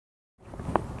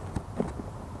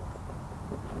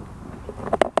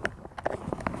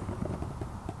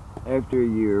After a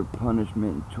year of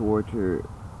punishment and torture,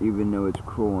 even though it's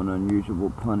cruel and unusual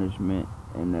punishment,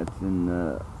 and that's in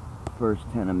the first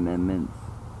 10 amendments,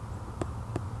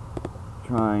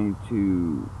 trying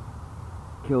to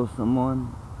kill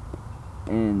someone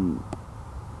and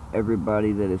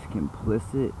everybody that is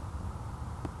complicit,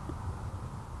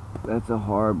 that's a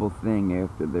horrible thing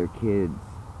after their kids.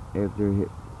 After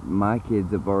my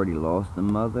kids have already lost a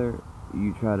mother,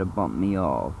 you try to bump me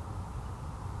off.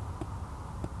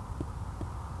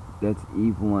 That's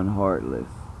evil and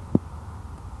heartless.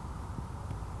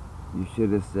 You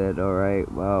should have said,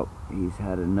 alright, well, he's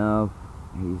had enough.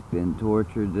 He's been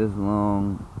tortured this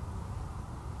long.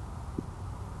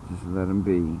 Just let him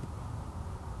be.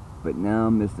 But now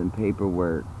I'm missing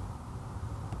paperwork.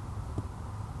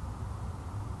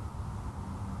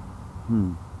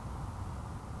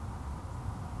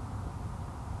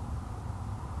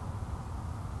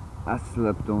 I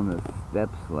slept on the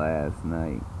steps last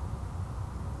night.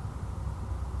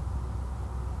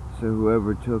 So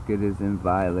whoever took it is in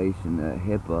violation of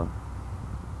HIPAA.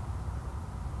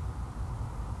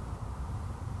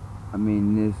 I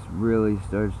mean, this really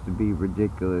starts to be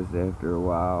ridiculous after a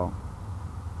while.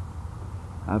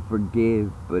 I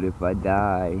forgive, but if I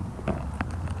die,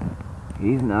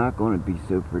 he's not going to be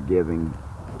so forgiving.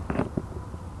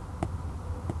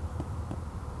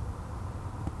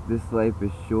 This life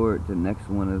is short, the next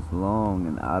one is long,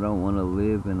 and I don't want to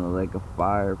live in a lake of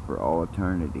fire for all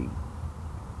eternity.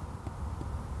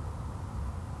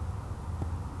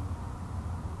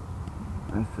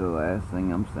 That's the last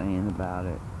thing I'm saying about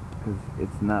it, because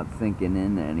it's not sinking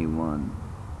into anyone.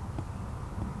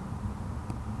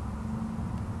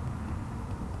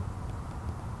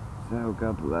 So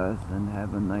God bless and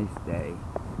have a nice day.